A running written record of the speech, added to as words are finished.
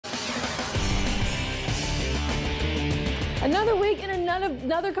Another week in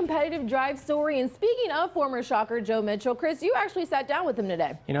another competitive drive story. And speaking of former Shocker Joe Mitchell, Chris, you actually sat down with him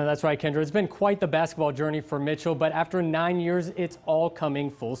today. You know, that's right, Kendra. It's been quite the basketball journey for Mitchell, but after 9 years, it's all coming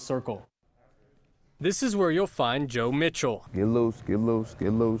full circle. This is where you'll find Joe Mitchell. Get loose, get loose,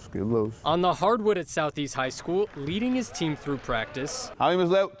 get loose, get loose. On the hardwood at Southeast High School, leading his team through practice. How many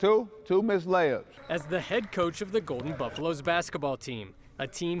missed layups? Two missed layups. As the head coach of the Golden Buffaloes basketball team, a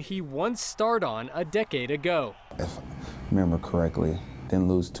team he once starred on a decade ago. If I remember correctly, didn't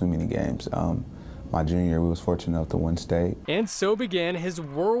lose too many games. My junior year, we was fortunate enough to win state. And so began his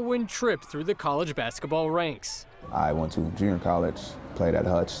whirlwind trip through the college basketball ranks. I went to junior college, played at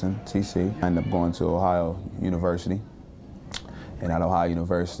Hutchinson, TC. I ended up going to Ohio University. And at Ohio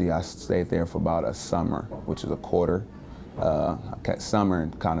University, I stayed there for about a summer, which is a quarter. Summer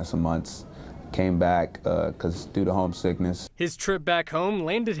and kind of some months. Came back because due to homesickness. His trip back home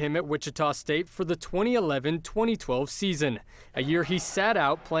landed him at Wichita State for the 2011-2012 season, a year he sat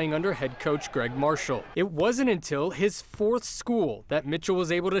out playing under head coach Greg Marshall. It wasn't until his fourth school that Mitchell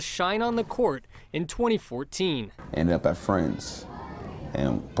was able to shine on the court in 2014. Ended up at Friends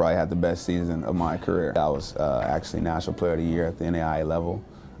and probably had the best season of my career. I was actually National Player of the Year at the NAIA level.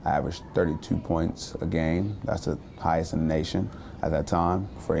 I averaged 32 points a game. That's the highest in the nation at that time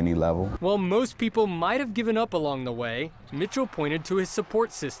for any level. While most people might have given up along the way, Mitchell pointed to his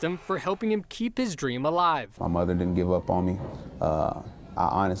support system for helping him keep his dream alive. My mother didn't give up on me. I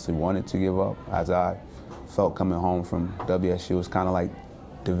honestly wanted to give up as I felt coming home from WSU was kind of like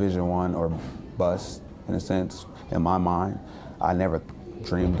Division I or bust in a sense in my mind. I never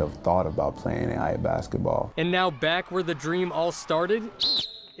dreamed of thought about playing NAIA basketball. And now back where the dream all started,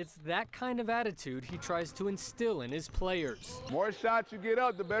 it's that kind of attitude he tries to instill in his players. The more shots you get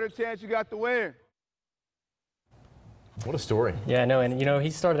up, the better chance you got to win. What a story. Yeah, I know, and you know, he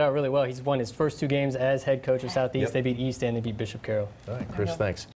started out really well. He's won his first 2 games as head coach of Southeast. Yep. They beat East and they beat Bishop Carroll. All right, Chris, thanks.